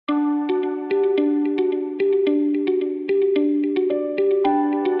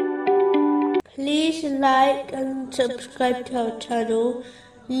like and subscribe to our channel.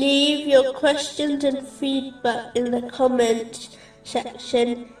 Leave your questions and feedback in the comments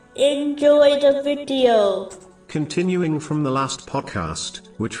section. Enjoy the video. Continuing from the last podcast,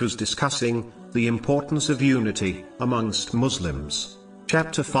 which was discussing the importance of unity amongst Muslims.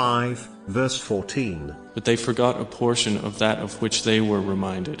 Chapter 5, verse 14. But they forgot a portion of that of which they were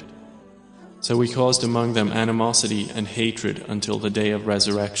reminded. So we caused among them animosity and hatred until the day of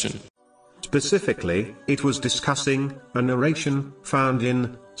resurrection. Specifically, it was discussing a narration found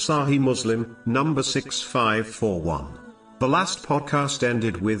in Sahih Muslim, number 6541. The last podcast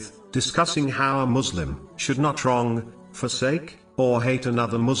ended with discussing how a Muslim should not wrong, forsake, or hate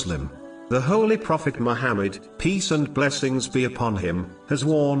another Muslim. The Holy Prophet Muhammad, peace and blessings be upon him, has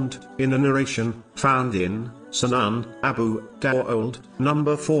warned, in a narration found in Sunan Abu Dawud,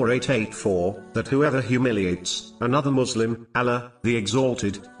 number 4884, that whoever humiliates another Muslim, Allah, the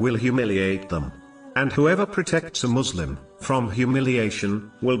Exalted, will humiliate them. And whoever protects a Muslim from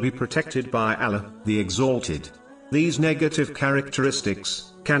humiliation will be protected by Allah, the Exalted. These negative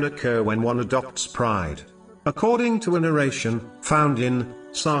characteristics can occur when one adopts pride. According to a narration found in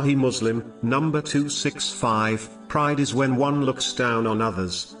Sahih Muslim, number 265, pride is when one looks down on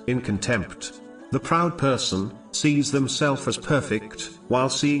others in contempt. The proud person sees themselves as perfect, while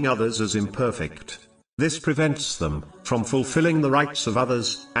seeing others as imperfect. This prevents them from fulfilling the rights of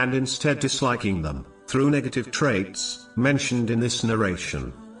others, and instead disliking them, through negative traits mentioned in this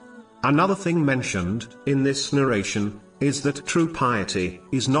narration. Another thing mentioned in this narration is that true piety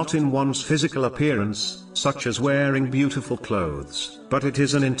is not in one's physical appearance, such as wearing beautiful clothes, but it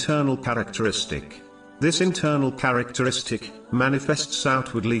is an internal characteristic. This internal characteristic manifests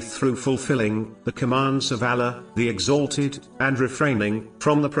outwardly through fulfilling the commands of Allah, the Exalted, and refraining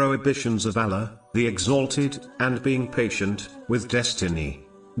from the prohibitions of Allah, the Exalted, and being patient with destiny.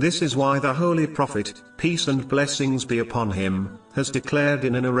 This is why the Holy Prophet, peace and blessings be upon him, has declared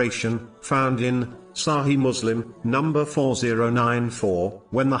in a narration found in Sahih Muslim, number 4094,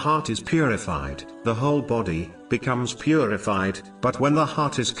 when the heart is purified, the whole body becomes purified, but when the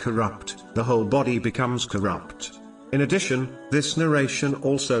heart is corrupt, the whole body becomes corrupt. In addition, this narration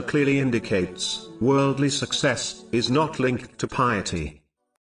also clearly indicates worldly success is not linked to piety.